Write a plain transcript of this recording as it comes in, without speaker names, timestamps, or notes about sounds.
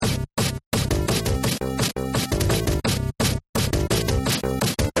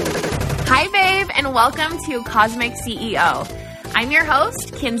and welcome to Cosmic CEO. I'm your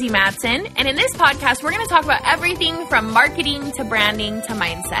host, Kinsey Matson, and in this podcast, we're going to talk about everything from marketing to branding to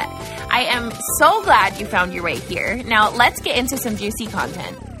mindset. I am so glad you found your way here. Now, let's get into some juicy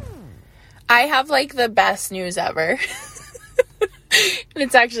content. I have the best news ever.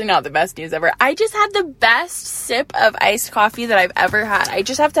 It's actually not the best news ever. I just had the best sip of iced coffee that I've ever had. I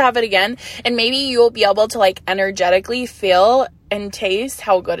just have to have it again, and maybe you'll be able to energetically feel and taste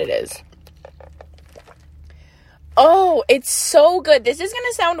how good it is. Oh, it's so good. This is going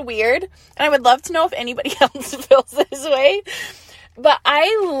to sound weird, and I would love to know if anybody else feels this way. But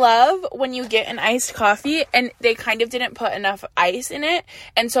I love when you get an iced coffee and they kind of didn't put enough ice in it.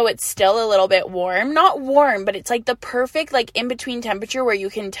 And so it's still a little bit warm. Not warm, but it's the perfect in-between temperature where you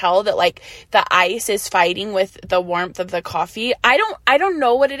can tell that the ice is fighting with the warmth of the coffee. I don't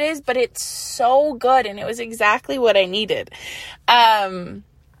know what it is, but it's so good. And it was exactly what I needed.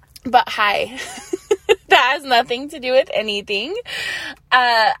 But hi. That has nothing to do with anything.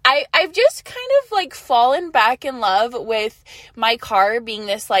 I've just kind of fallen back in love with my car being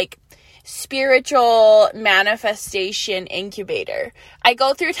this spiritual manifestation incubator. I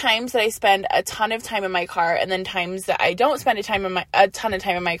go through times that I spend a ton of time in my car, and then times that I don't spend a ton of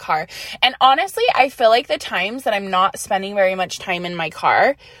time in my car. And honestly, I feel like the times that I'm not spending very much time in my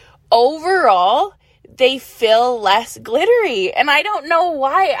car, overall, they feel less glittery. And I don't know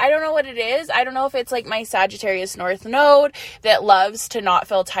why. I don't know what it is. I don't know if it's my Sagittarius North Node that loves to not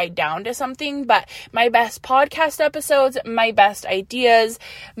feel tied down to something. But my best podcast episodes, my best ideas,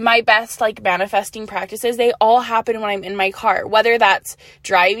 my best manifesting practices, they all happen when I'm in my car. Whether that's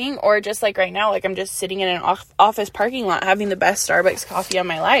driving or just right now, I'm just sitting in an office parking lot having the best Starbucks coffee of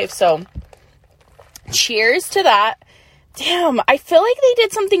my life. So cheers to that. Damn, I feel like they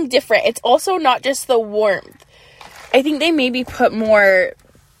did something different. It's also not just the warmth. I think they maybe put more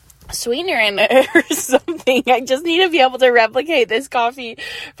sweetener in it or something. I just need to be able to replicate this coffee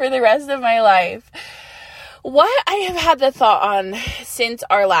for the rest of my life. What I have had the thought on since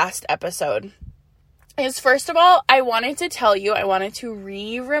our last episode is, first of all, I wanted to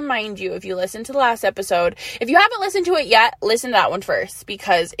remind you, if you listened to the last episode, if you haven't listened to it yet, listen to that one first,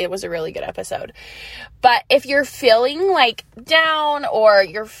 because it was a really good episode. But if you're feeling down, or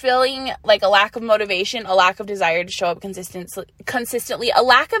you're feeling a lack of motivation, a lack of desire to show up consistently, a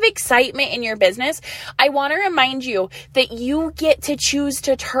lack of excitement in your business, I want to remind you that you get to choose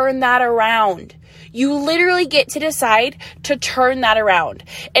to turn that around. You literally get to decide to turn that around.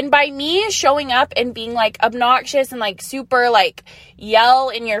 And by me showing up and being obnoxious and super yell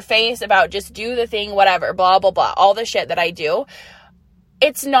in your face about just do the thing, whatever, blah, blah, blah, all the shit that I do,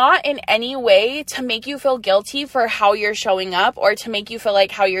 it's not in any way to make you feel guilty for how you're showing up, or to make you feel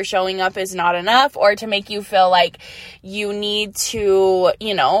how you're showing up is not enough, or to make you feel you need to,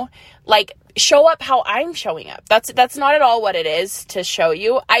 show up how I'm showing up. That's not at all what it is to show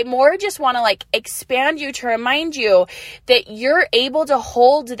you. I more just want to expand you to remind you that you're able to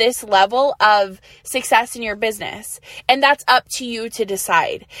hold this level of success in your business, and that's up to you to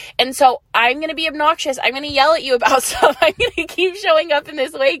decide. And so I'm going to be obnoxious. I'm going to yell at you about stuff. I'm going to keep showing up in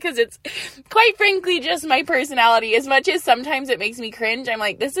this way because it's quite frankly just my personality. As much as sometimes it makes me cringe, I'm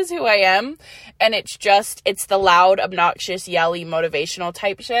this is who I am. And it's the loud, obnoxious, yelly, motivational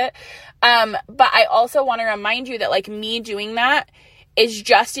type shit. But I also want to remind you that me doing that is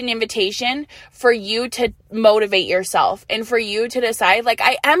just an invitation for you to motivate yourself and for you to decide,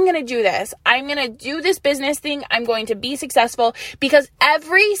 I am going to do this. I'm going to do this business thing. I'm going to be successful, because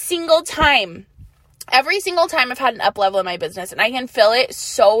every single time I've had an up level in my business, and I can feel it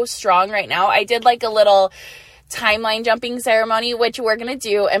so strong right now. I did a little timeline jumping ceremony, which we're going to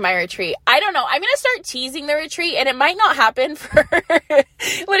do in my retreat. I don't know. I'm going to start teasing the retreat, and it might not happen for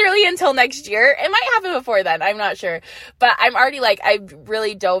literally until next year. It might happen before then. I'm not sure. But I'm already I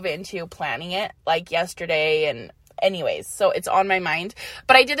really dove into planning it yesterday, and anyways, so it's on my mind.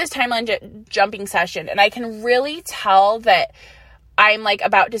 But I did this timeline jumping session, and I can really tell that I'm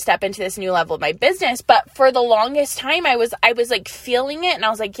about to step into this new level of my business. But for the longest time, I was feeling it, and I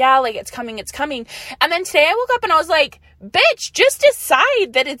was yeah, it's coming. And then today I woke up and I was bitch, just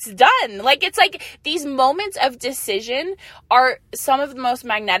decide that it's done. It's these moments of decision are some of the most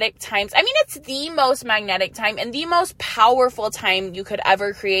magnetic times. I mean, it's the most magnetic time and the most powerful time you could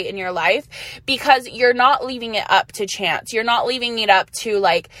ever create in your life, because you're not leaving it up to chance. You're not leaving it up to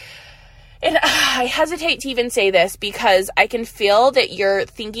and I hesitate to even say this, because I can feel that you're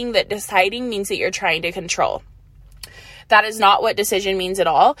thinking that deciding means that you're trying to control. That is not what decision means at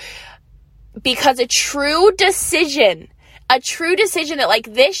all. Because a true decision a true decision that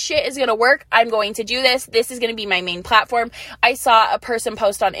like, this shit is going to work. I'm going to do this. This is going to be my main platform. I saw a person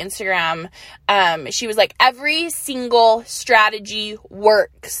post on Instagram. She was like, every single strategy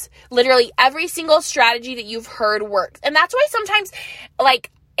works. Literally every single strategy that you've heard works. And that's why sometimes like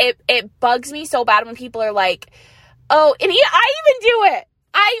it bugs me so bad when people are like, oh, and I even do it.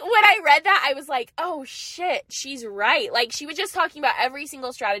 When I read that, I was like, oh shit, she's right. Like, she was just talking about every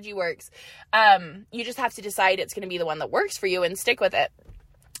single strategy works. You just have to decide it's going to be the one that works for you and stick with it.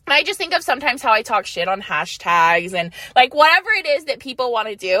 And I just think of sometimes how I talk shit on hashtags and like whatever it is that people want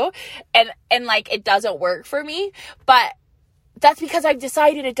to do and like it doesn't work for me, but that's because I've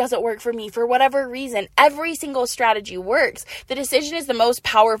decided it doesn't work for me for whatever reason. Every single strategy works. The decision is the most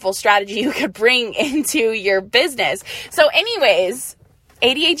powerful strategy you could bring into your business. So anyways,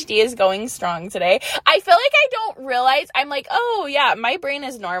 ADHD is going strong today. I feel like I don't realize, I'm like, oh yeah, my brain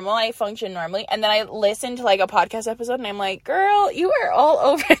is normal. I function normally. And then I listen to like a podcast episode and I'm like, girl, you are all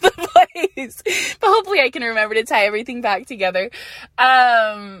over the place. But hopefully I can remember to tie everything back together.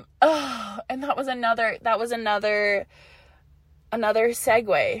 And that was another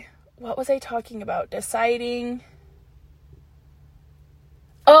segue. What was I talking about? Deciding.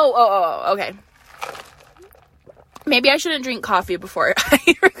 Okay. Maybe I shouldn't drink coffee before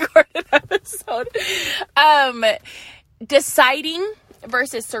I record an episode. Deciding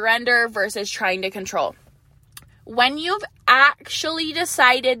versus surrender versus trying to control. When you've actually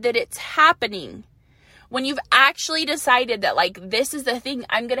decided that it's happening, when you've actually decided that like, this is the thing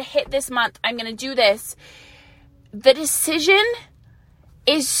I'm going to hit this month, I'm going to do this, the decision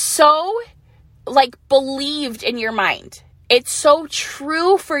is so like believed in your mind. It's so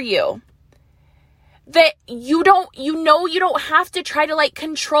true for you that you don't have to try to like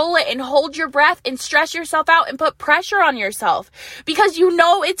control it and hold your breath and stress yourself out and put pressure on yourself because you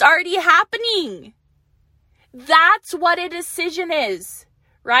know it's already happening. That's what a decision is,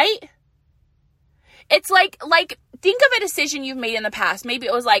 right? It's like think of a decision you've made in the past. Maybe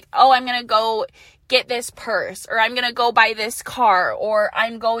it was like, oh, I'm going to go get this purse, or I'm going to go buy this car, or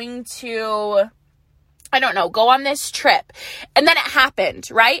I'm going to, I don't know, go on this trip. And then it happened,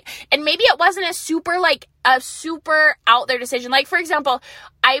 right? And maybe it wasn't a super out there decision. Like, for example,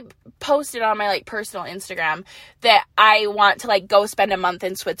 I posted on my like personal Instagram that I want to like go spend a month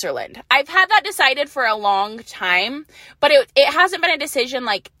in Switzerland. I've had that decided for a long time, but it hasn't been a decision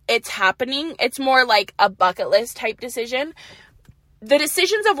like it's happening. It's more like a bucket list type decision. The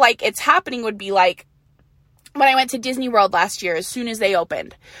decisions of like it's happening would be like, when I went to Disney World last year, as soon as they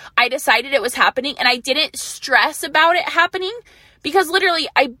opened, I decided it was happening and I didn't stress about it happening because literally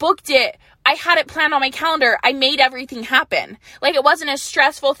I booked it. I had it planned on my calendar. I made everything happen. Like, it wasn't a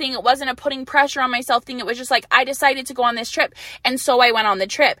stressful thing. It wasn't a putting pressure on myself thing. It was just like, I decided to go on this trip. And so I went on the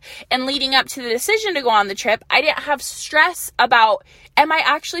trip. And leading up to the decision to go on the trip, I didn't have stress about, am I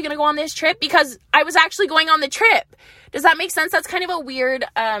actually going to go on this trip? Because I was actually going on the trip. Does that make sense? That's kind of a weird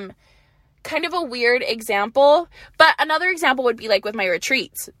example, but another example would be like with my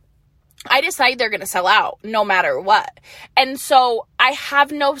retreats. I decide they're going to sell out no matter what. And so I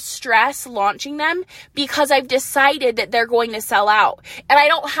have no stress launching them because I've decided that they're going to sell out. And I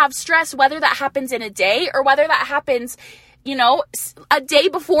don't have stress whether that happens in a day or whether that happens, a day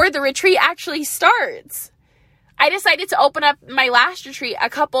before the retreat actually starts. I decided to open up my last retreat a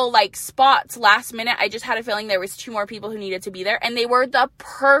couple like spots last minute. I just had a feeling there was 2 more people who needed to be there, and they were the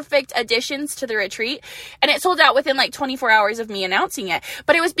perfect additions to the retreat. And it sold out within like 24 hours of me announcing it.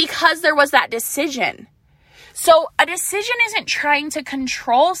 But it was because there was that decision. So a decision isn't trying to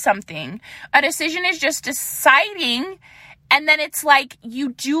control something. A decision is just deciding, and then it's like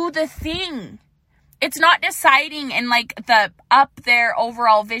you do the thing. It's not deciding in like the up there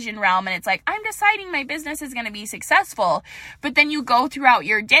overall vision realm and it's like, I'm deciding my business is going to be successful. But then you go throughout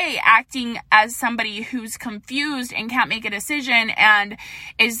your day acting as somebody who's confused and can't make a decision and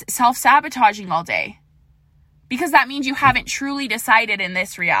is self-sabotaging all day. Because that means you haven't truly decided in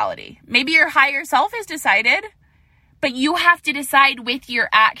this reality. Maybe your higher self has decided, but you have to decide with your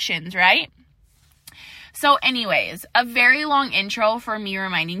actions, right? So anyways, a very long intro for me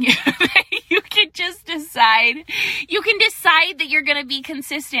reminding you that you can just decide. You can decide that you're going to be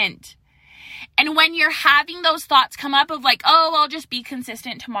consistent. And when you're having those thoughts come up of like, oh, I'll just be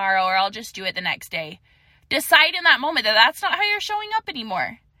consistent tomorrow or I'll just do it the next day. Decide in that moment that that's not how you're showing up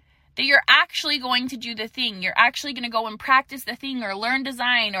anymore. That you're actually going to do the thing. You're actually going to go and practice the thing or learn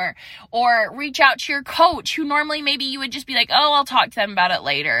design or reach out to your coach who normally maybe you would just be like, oh, I'll talk to them about it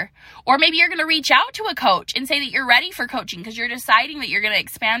later. Or maybe you're going to reach out to a coach and say that you're ready for coaching because you're deciding that you're going to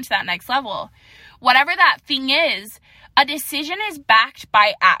expand to that next level. Whatever that thing is, a decision is backed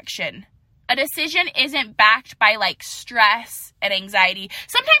by action. a decision isn't backed by like stress and anxiety,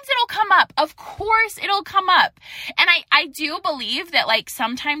 sometimes it'll come up. Of course it'll come up. And I do believe that like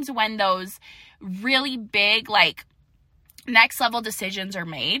sometimes when those really big like next level decisions are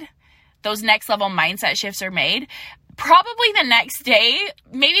made, those next level mindset shifts are made, probably the next day,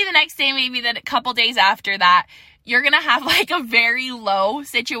 maybe the couple days after that, you're going to have like a very low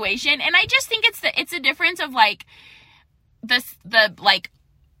situation. And I just think it's a difference of like the like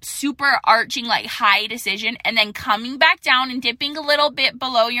super arching like high decision and then coming back down and dipping a little bit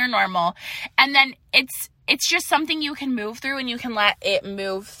below your normal. And then it's just something you can move through and you can let it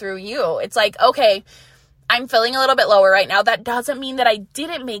move through you. It's like, okay, I'm feeling a little bit lower right now. That doesn't mean that I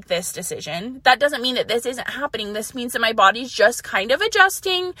didn't make this decision. That doesn't mean that this isn't happening. This means that my body's just kind of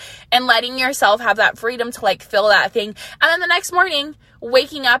adjusting and letting yourself have that freedom to like feel that thing. And then the next morning,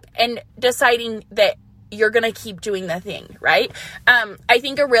 waking up and deciding that you're going to keep doing the thing, right? I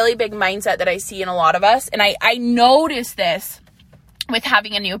think a really big mindset that I see in a lot of us, and I notice this with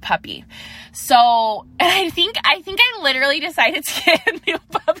having a new puppy. So, and I think I literally decided to get a new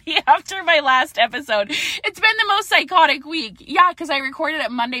puppy after my last episode. It's been the most psychotic week. Yeah, because I recorded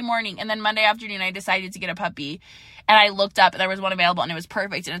it Monday morning, and then Monday afternoon I decided to get a puppy. And I looked up and there was one available and it was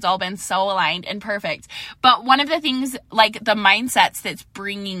perfect. And it's all been so aligned and perfect. But one of the things, like the mindsets that's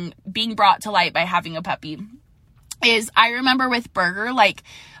being brought to light by having a puppy is I remember with Burger, like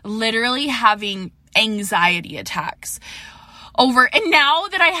literally having anxiety attacks over, and now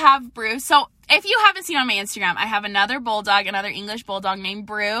that I have Bruce, so if you haven't seen on my Instagram, I have another English bulldog named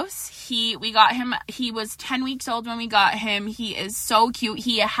Bruce. We got him, he was 10 weeks old when we got him. He is so cute.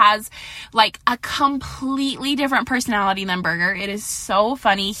 He has like a completely different personality than Burger. It is so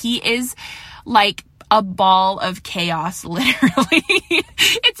funny. He is like a ball of chaos, literally.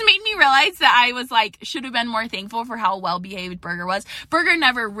 It's made me realize that I was like, should have been more thankful for how well behaved Burger was. Burger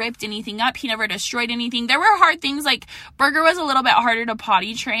never ripped anything up. He never destroyed anything. There were hard things, like Burger was a little bit harder to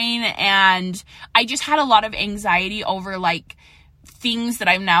potty train, and I just had a lot of anxiety over like things that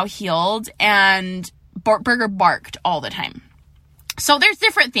I've now healed, and Burger barked all the time. So there's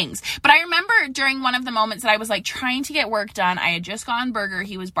different things. But I remember during one of the moments that I was like trying to get work done, I had just gotten Burger.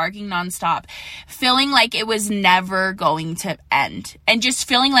 He was barking nonstop, feeling like it was never going to end. And just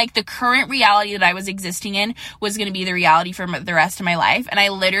feeling like the current reality that I was existing in was going to be the reality for the rest of my life. And I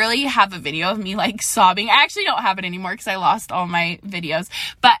literally have a video of me like sobbing. I actually don't have it anymore because I lost all my videos.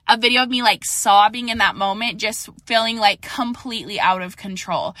 But a video of me like sobbing in that moment, just feeling like completely out of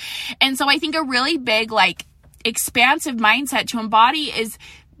control. And so I think a really big like expansive mindset to embody is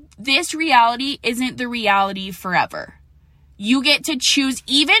this reality isn't the reality forever. You get to choose,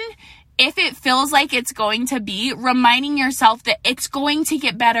 even if it feels like it's going to be, reminding yourself that it's going to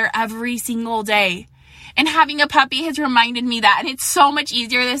get better every single day. And having a puppy has reminded me that. And it's so much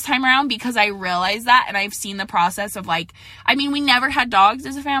easier this time around because I realize that, and I've seen the process of like, I mean, we never had dogs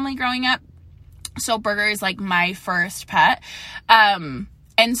as a family growing up. So Burger is like my first pet. And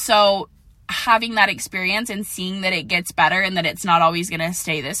so having that experience and seeing that it gets better and that it's not always going to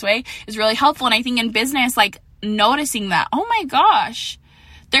stay this way is really helpful. And I think in business, like noticing that, oh my gosh,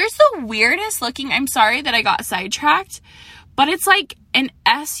 there's the weirdest looking, I'm sorry that I got sidetracked, but it's like an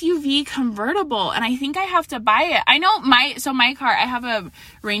SUV convertible, and I think I have to buy it. I know my car, I have a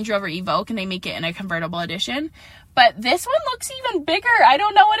Range Rover Evoque and they make it in a convertible edition, but this one looks even bigger. I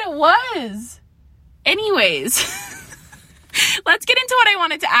don't know what it was. Anyways, let's get into what I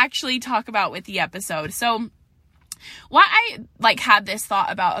wanted to actually talk about with the episode. So what I like had this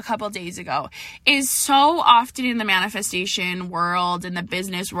thought about a couple days ago is so often in the manifestation world, in the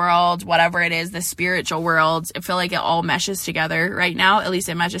business world, whatever it is, the spiritual world, I feel like it all meshes together right now. At least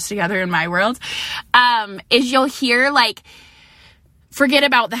it meshes together in my world. Is you'll hear like, forget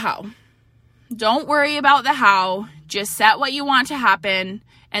about the how. Don't worry about the how. Just set what you want to happen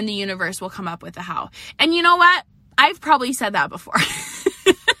and the universe will come up with the how. And you know what? I've probably said that before.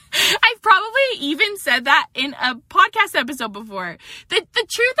 I've probably even said that in a podcast episode before. The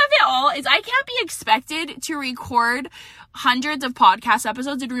truth of it all is I can't be expected to record hundreds of podcast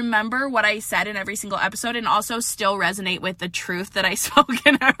episodes and remember what I said in every single episode and also still resonate with the truth that I spoke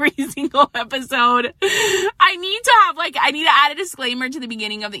in every single episode. I need to add a disclaimer to the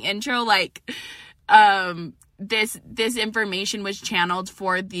beginning of the intro, like, this information was channeled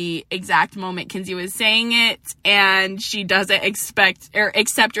for the exact moment Kinsey was saying it, and she doesn't expect or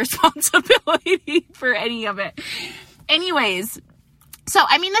accept responsibility for any of it. Anyways, so,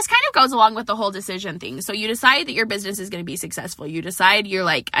 I mean, this kind of goes along with the whole decision thing. So you decide that your business is going to be successful. You decide you're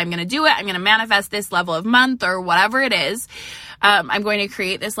like, I'm going to do it. I'm going to manifest this level of month or whatever it is. I'm going to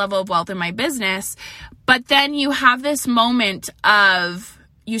create this level of wealth in my business. But then you have this moment of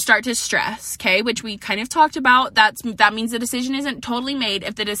you start to stress, okay, which we kind of talked about. That means the decision isn't totally made.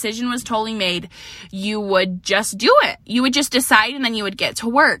 If the decision was totally made, you would just do it. You would just decide and then you would get to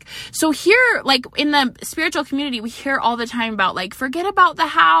work. So here, like in the spiritual community, we hear all the time about like, forget about the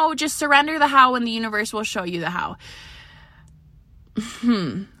how, just surrender the how and the universe will show you the how.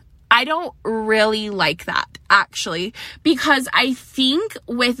 I don't really like that, actually, because I think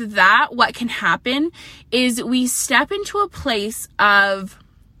with that, what can happen is we step into a place of,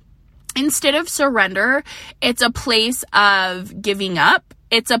 instead of surrender, it's a place of giving up.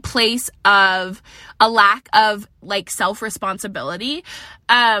 It's a place of a lack of like self-responsibility.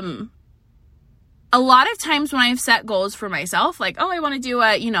 A lot of times when I've set goals for myself, like, oh, I want to do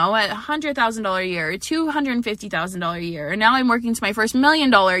a $100,000 a year, $250,000 a year. And now I'm working to my first $1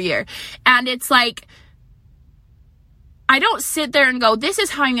 million a year. And it's like, I don't sit there and go, this is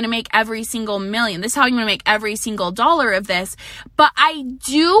how I'm going to make every single million. This is how I'm going to make every single dollar of this. But I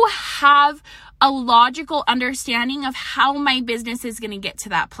do have a logical understanding of how my business is going to get to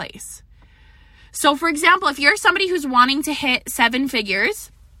that place. So for example, if you're somebody who's wanting to hit 7 figures,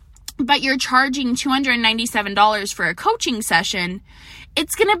 but you're charging $297 for a coaching session,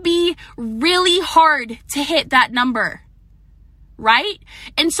 it's going to be really hard to hit that number, right?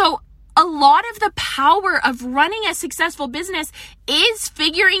 And so a lot of the power of running a successful business is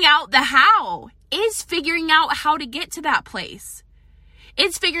figuring out the how, is figuring out how to get to that place.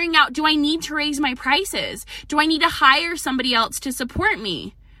 It's figuring out, do I need to raise my prices? Do I need to hire somebody else to support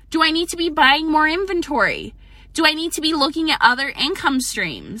me? Do I need to be buying more inventory? Do I need to be looking at other income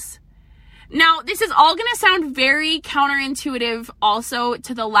streams? Now, this is all going to sound very counterintuitive also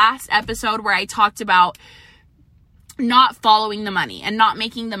to the last episode where I talked about not following the money and not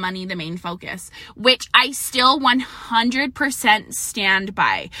making the money the main focus, which I still 100% stand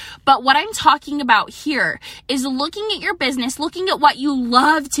by. But what I'm talking about here is looking at your business, looking at what you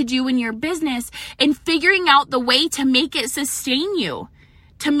love to do in your business and figuring out the way to make it sustain you,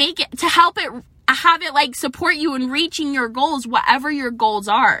 to help it, have it like support you in reaching your goals, whatever your goals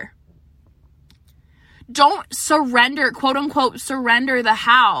are. Don't surrender, quote unquote, surrender the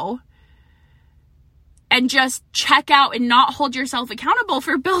how and just check out and not hold yourself accountable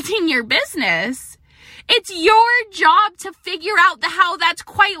for building your business. It's your job to figure out the how. That's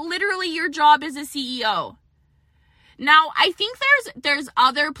quite literally your job as a CEO. Now, I think there's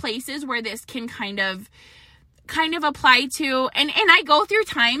other places where this can kind of apply to, and I go through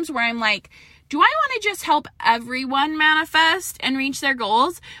times where I'm like, do I want to just help everyone manifest and reach their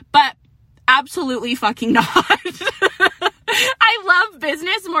goals? But absolutely fucking not. I love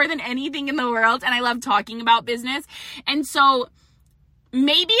business more than anything in the world, and I love talking about business. And so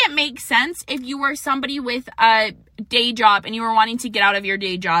maybe it makes sense if you were somebody with a day job and you were wanting to get out of your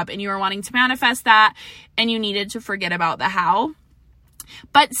day job and you were wanting to manifest that and you needed to forget about the how.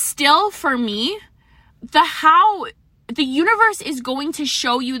 But still, for me, the how, the universe is going to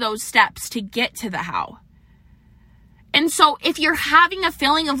show you those steps to get to the how. And so if you're having a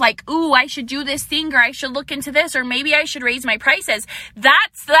feeling of like, ooh, I should do this thing, or I should look into this, or maybe I should raise my prices,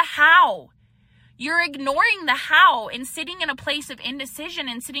 that's the how. You're ignoring the how and sitting in a place of indecision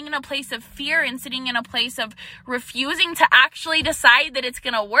and sitting in a place of fear and sitting in a place of refusing to actually decide that it's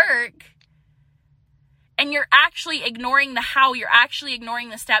going to work. And you're actually ignoring the how. You're actually ignoring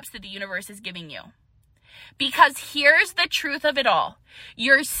the steps that the universe is giving you. Because here's the truth of it all.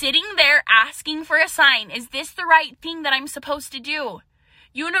 You're sitting there asking for a sign. Is this the right thing that I'm supposed to do?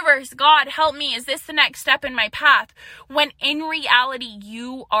 Universe, God, help me. Is this the next step in my path? When in reality,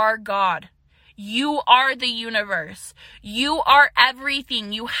 you are God. You are the universe. You are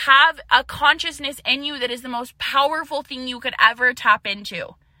everything. You have a consciousness in you that is the most powerful thing you could ever tap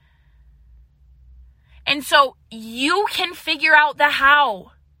into. And so you can figure out the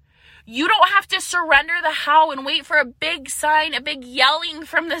how. You don't have to surrender the how and wait for a big sign, a big yelling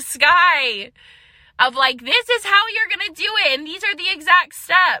from the sky of like, this is how you're going to do it. And these are the exact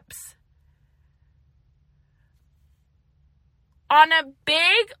steps. On a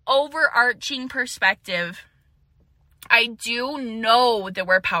big overarching perspective, I do know that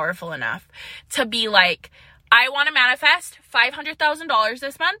we're powerful enough to be like, I want to manifest $500,000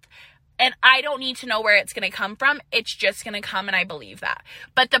 this month. And I don't need to know where it's going to come from. It's just going to come, and I believe that.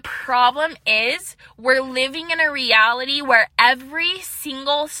 But the problem is we're living in a reality where every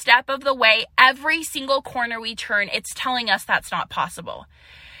single step of the way, every single corner we turn, it's telling us that's not possible.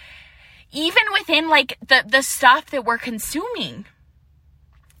 Even within like the stuff that we're consuming.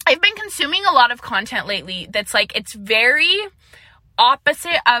 I've been consuming a lot of content lately that's like, it's very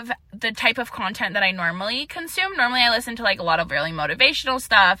opposite of the type of content that I normally consume. Normally I listen to like a lot of really motivational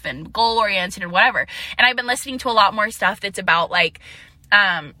stuff and goal oriented and whatever. And I've been listening to a lot more stuff that's about like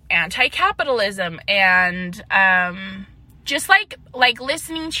anti-capitalism and just like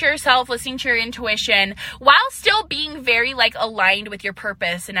listening to yourself, listening to your intuition, while still being very like aligned with your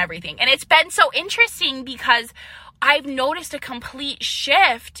purpose and everything. And it's been so interesting because I've noticed a complete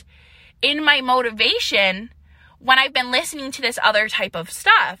shift in my motivation when I've been listening to this other type of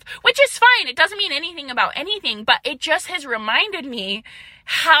stuff, which is fine. It doesn't mean anything about anything, but it just has reminded me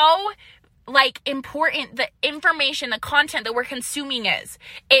how like important the information, the content that we're consuming is.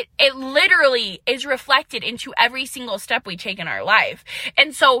 It literally is reflected into every single step we take in our life.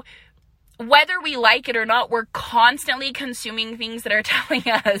 And so whether we like it or not, we're constantly consuming things that are telling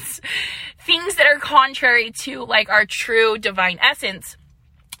us things that are contrary to like our true divine essence.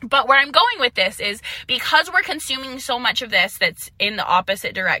 But where I'm going with this is because we're consuming so much of this that's in the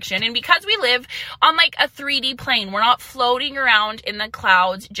opposite direction, and because we live on like a 3D plane, we're not floating around in the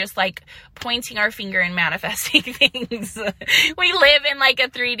clouds just like pointing our finger and manifesting things. We live in like a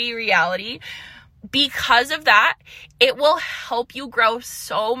 3D reality. Because of that, it will help you grow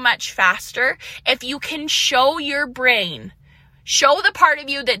so much faster if you can show your brain, show the part of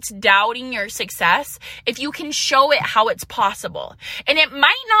you that's doubting your success, if you can show it how it's possible. And it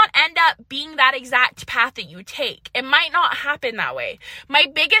might not end up being that exact path that you take. It might not happen that way. My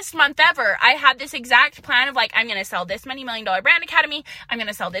biggest month ever, I had this exact plan of like, I'm going to sell this many $1 million brand academy. I'm going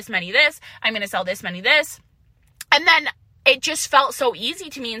to sell this many this. I'm going to sell this many this. And then it just felt so easy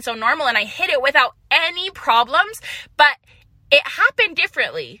to me and so normal. And I hit it without any problems, but it happened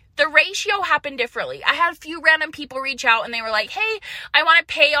differently. The ratio happened differently. I had a few random people reach out and they were like, hey, I want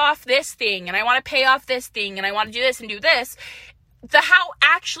to pay off this thing and I want to pay off this thing and I want to do this and do this. The how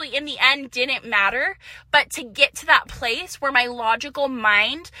actually in the end didn't matter, but to get to that place where my logical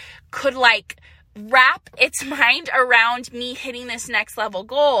mind could like wrap its mind around me hitting this next level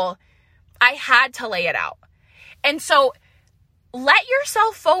goal, I had to lay it out. And so let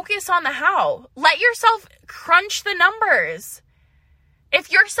yourself focus on the how. Let yourself crunch the numbers. If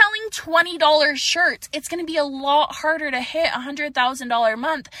you're selling $20 shirts, it's going to be a lot harder to hit $100,000 a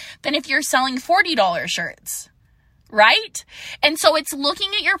month than if you're selling $40 shirts, right? And so it's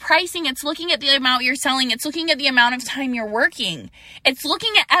looking at your pricing. It's looking at the amount you're selling. It's looking at the amount of time you're working. It's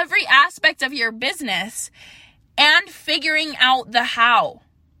looking at every aspect of your business and figuring out the how.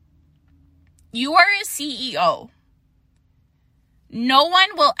 You are a CEO. No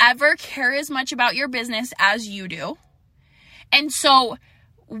one will ever care as much about your business as you do. And so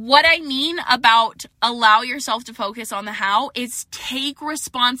what I mean about allow yourself to focus on the how is take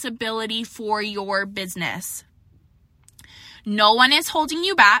responsibility for your business. No one is holding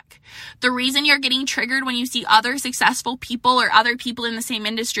you back. The reason you're getting triggered when you see other successful people or other people in the same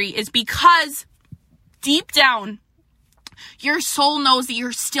industry is because deep down, your soul knows that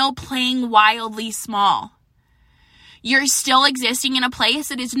you're still playing wildly small. You're still existing in a place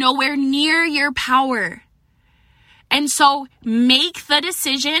that is nowhere near your power. And so make the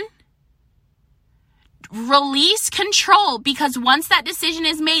decision, release control, because once that decision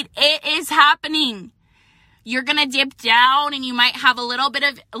is made, it is happening. You're going to dip down and you might have a little bit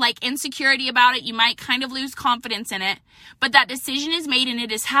of like insecurity about it. You might kind of lose confidence in it, but that decision is made and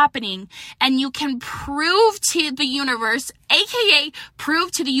it is happening. And you can prove to the universe, aka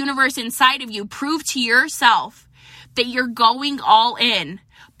prove to the universe inside of you, prove to yourself that you're going all in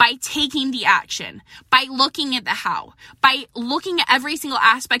by taking the action, by looking at the how, by looking at every single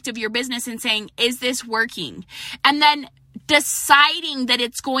aspect of your business and saying, is this working? And then deciding that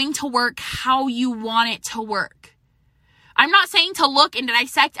it's going to work how you want it to work. I'm not saying to look and to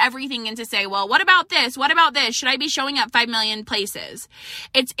dissect everything and to say, well, what about this? What about this? Should I be showing up 5 million places?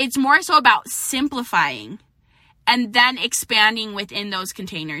 It's more so about simplifying and then expanding within those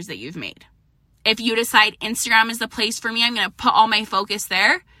containers that you've made. If you decide Instagram is the place for me, I'm going to put all my focus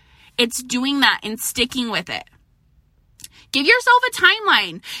there. It's doing that and sticking with it. Give yourself a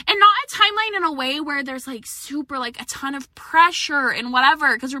timeline, and not a timeline in a way where there's like super like a ton of pressure and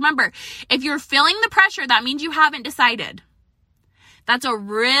whatever. Because remember, if you're feeling the pressure, that means you haven't decided. That's a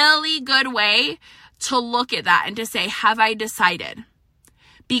really good way to look at that and to say, have I decided?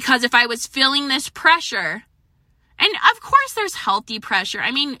 Because if I was feeling this pressure, and of course there's healthy pressure.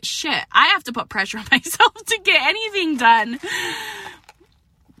 I mean, shit, I have to put pressure on myself to get anything done.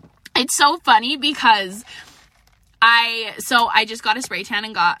 It's so funny because I just got a spray tan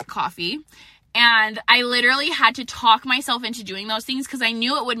and got coffee. And I literally had to talk myself into doing those things because I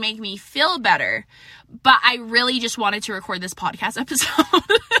knew it would make me feel better. But I really just wanted to record this podcast episode.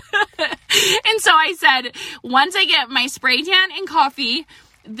 And so I said, once I get my spray tan and coffee,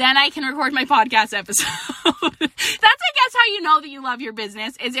 then I can record my podcast episode. That's, I guess, how you know that you love your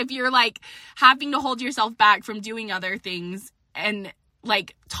business, is if you're like having to hold yourself back from doing other things and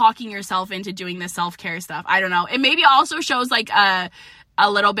like talking yourself into doing the self-care stuff. I don't know. It maybe also shows like a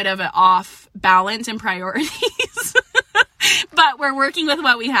little bit of an off balance in priorities, but we're working with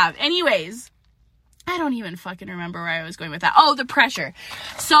what we have. Anyways, I don't even fucking remember where I was going with that. Oh, the pressure.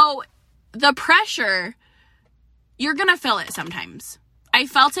 So the pressure, you're going to feel it sometimes. I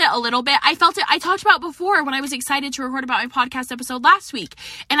felt it a little bit. I talked about before when I was excited to record about my podcast episode last week.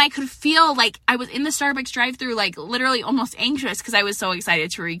 And I could feel like I was in the Starbucks drive-thru, like literally almost anxious because I was so excited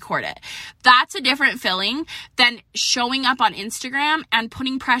to record it. That's a different feeling than showing up on Instagram and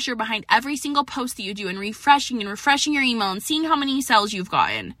putting pressure behind every single post that you do and refreshing your email and seeing how many sales you've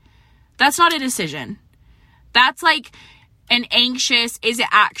gotten. That's not a decision. That's like an anxious, is it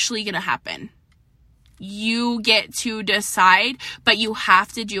actually going to happen? You get to decide, but you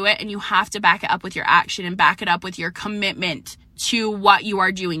have to do it, and you have to back it up with your action and back it up with your commitment to what you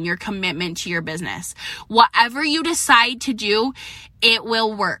are doing, your commitment to your business. Whatever you decide to do, it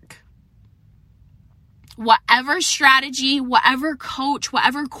will work. Whatever strategy, whatever coach,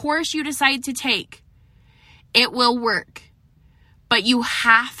 whatever course you decide to take, it will work. But you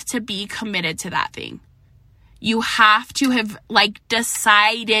have to be committed to that thing. You have to have like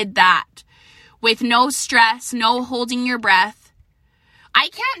decided that. With no stress, no holding your breath. I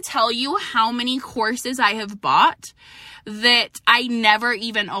can't tell you how many courses I have bought that I never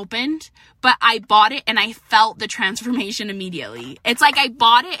even opened, but I bought it and I felt the transformation immediately. It's like I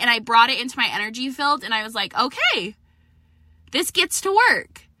bought it and I brought it into my energy field and I was like, okay, this gets to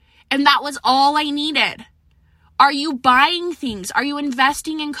work. And that was all I needed. Are you buying things? Are you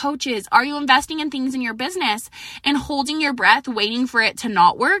investing in coaches? Are you investing in things in your business and holding your breath, waiting for it to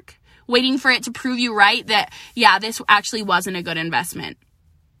not work? Waiting for it to prove you right that, yeah, this actually wasn't a good investment.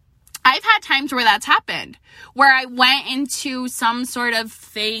 I've had times where that's happened, where I went into some sort of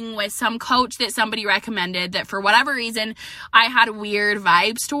thing with some coach that somebody recommended that for whatever reason, I had weird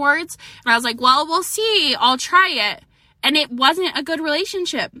vibes towards. And I was like, well, we'll see. I'll try it. And it wasn't a good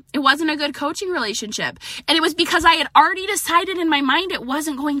relationship. It wasn't a good coaching relationship. And it was because I had already decided in my mind it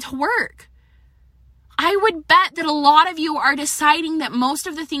wasn't going to work. I would bet that a lot of you are deciding that most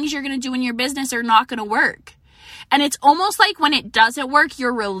of the things you're going to do in your business are not going to work. And it's almost like when it doesn't work,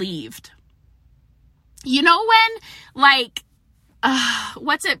 you're relieved. You know when, like, I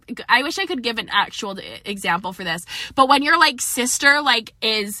wish I could give an actual example for this. But when your, like, sister, like,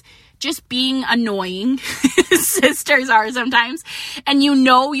 is just being annoying, sisters are sometimes, and you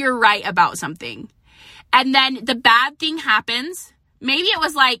know you're right about something. And then the bad thing happens. Maybe it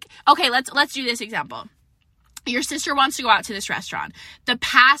was like, okay, let's do this example. Your sister wants to go out to this restaurant. The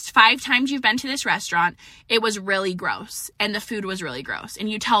past 5 times you've been to this restaurant, it was really gross. And the food was really gross. And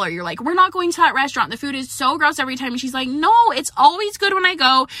you tell her, you're like, we're not going to that restaurant. The food is so gross every time. And she's like, no, it's always good when I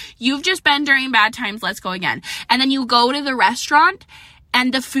go. You've just been during bad times. Let's go again. And then you go to the restaurant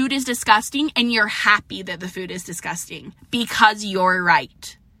and the food is disgusting. And you're happy that the food is disgusting because you're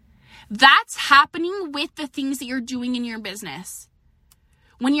right. That's happening with the things that you're doing in your business.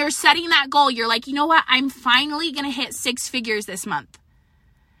 When you're setting that goal, you're like, you know what? I'm finally going to hit 6 figures this month.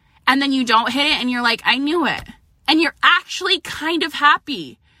 And then you don't hit it and you're like, I knew it. And you're actually kind of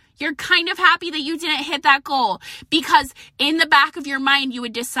happy. You're kind of happy that you didn't hit that goal because in the back of your mind, you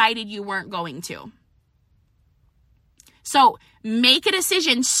had decided you weren't going to. So make a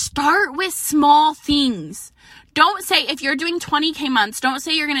decision. Start with small things. Don't say if you're doing 20K months, don't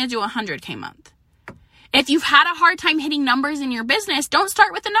say you're going to do 100K month. If you've had a hard time hitting numbers in your business, don't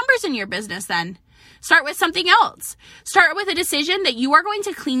start with the numbers in your business then. Start with something else. Start with a decision that you are going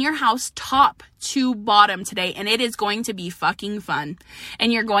to clean your house top to bottom today, and it is going to be fucking fun.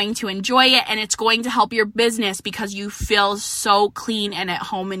 And you're going to enjoy it, and it's going to help your business because you feel so clean and at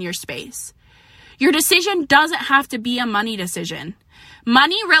home in your space. Your decision doesn't have to be a money decision.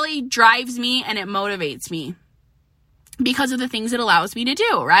 Money really drives me and it motivates me because of the things it allows me to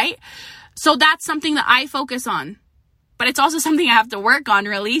do, right? So that's something that I focus on, but it's also something I have to work on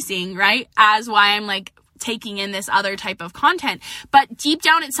releasing, right? As why I'm like taking in this other type of content, but deep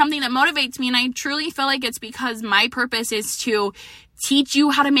down, it's something that motivates me. And I truly feel like it's because my purpose is to teach you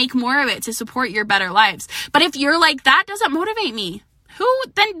how to make more of it, to support your better lives. But if you're like, that doesn't motivate me,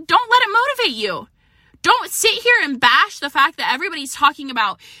 then don't let it motivate you. Don't sit here and bash the fact that everybody's talking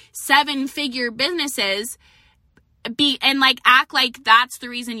about 7-figure businesses and like act like that's the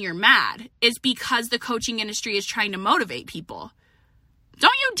reason you're mad is because the coaching industry is trying to motivate people.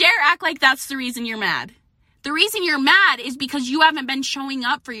 Don't you dare act like that's the reason you're mad. The reason you're mad is because you haven't been showing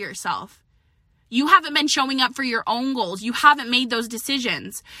up for yourself. You haven't been showing up for your own goals. You haven't made those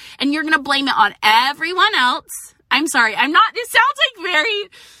decisions. And you're going to blame it on everyone else. I'm sorry.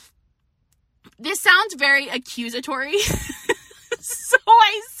 This sounds very accusatory. So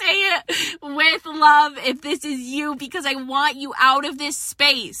I say it with love if this is you, because I want you out of this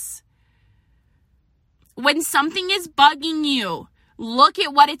space. When something is bugging you, look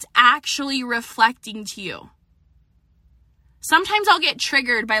at what it's actually reflecting to you. Sometimes I'll get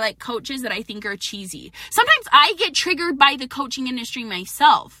triggered by like coaches that I think are cheesy. Sometimes I get triggered by the coaching industry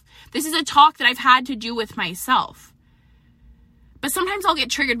myself. This is a talk that I've had to do with myself. But sometimes I'll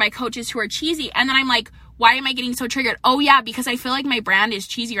get triggered by coaches who are cheesy, and then I'm like, why am I getting so triggered? Oh yeah, because I feel like my brand is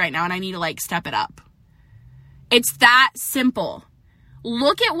cheesy right now and I need to like step it up. It's that simple.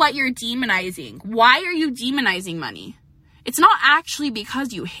 Look at what you're demonizing. Why are you demonizing money? It's not actually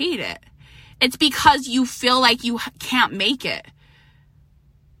because you hate it. It's because you feel like you can't make it.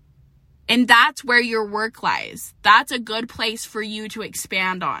 And that's where your work lies. That's a good place for you to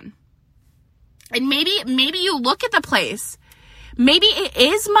expand on. And maybe you look at the place. Maybe it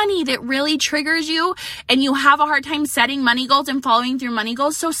is money that really triggers you and you have a hard time setting money goals and following through money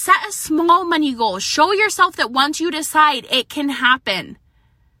goals. So set a small money goal. Show yourself that once you decide, it can happen.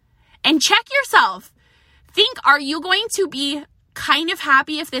 And check yourself. Think, are you going to be kind of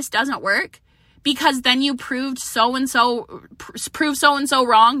happy if this doesn't work? Because then you proved so-and-so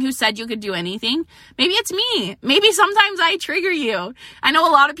wrong who said you could do anything. Maybe it's me. Maybe sometimes I trigger you. I know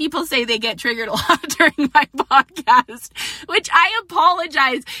a lot of people say they get triggered a lot during my podcast, which I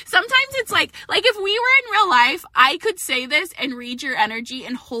apologize. Sometimes it's like if we were in real life, I could say this and read your energy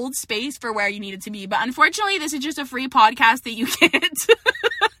and hold space for where you need it to be. But unfortunately, this is just a free podcast that you get.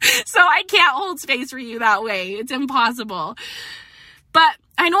 So I can't hold space for you that way. It's impossible. But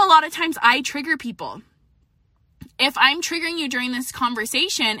I know a lot of times I trigger people. If I'm triggering you during this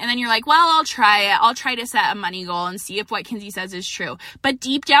conversation and then you're like, well, I'll try it. I'll try to set a money goal and see if what Kinsey says is true. But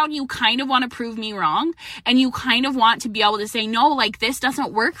deep down, you kind of want to prove me wrong. And you kind of want to be able to say, no, like this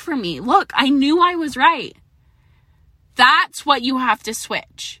doesn't work for me. Look, I knew I was right. That's what you have to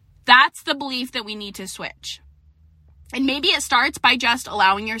switch. That's the belief that we need to switch. And maybe it starts by just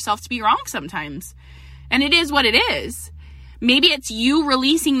allowing yourself to be wrong sometimes. And it is what it is. Maybe it's you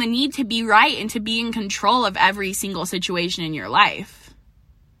releasing the need to be right and to be in control of every single situation in your life.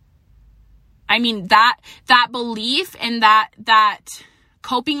 I mean, that belief and that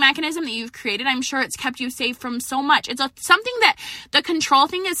coping mechanism that you've created, I'm sure it's kept you safe from so much. It's something that the control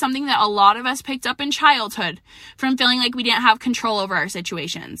thing is something that a lot of us picked up in childhood from feeling like we didn't have control over our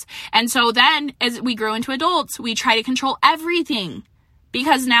situations. And so then as we grow into adults, we try to control everything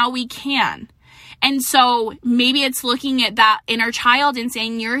because now we can. And so maybe it's looking at that inner child and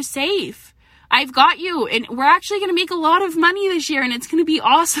saying, you're safe. I've got you. And we're actually going to make a lot of money this year and it's going to be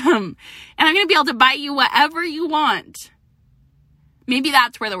awesome. And I'm going to be able to buy you whatever you want. Maybe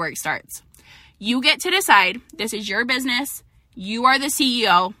that's where the work starts. You get to decide. This is your business. You are the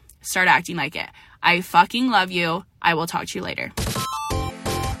CEO. Start acting like it. I fucking love you. I will talk to you later.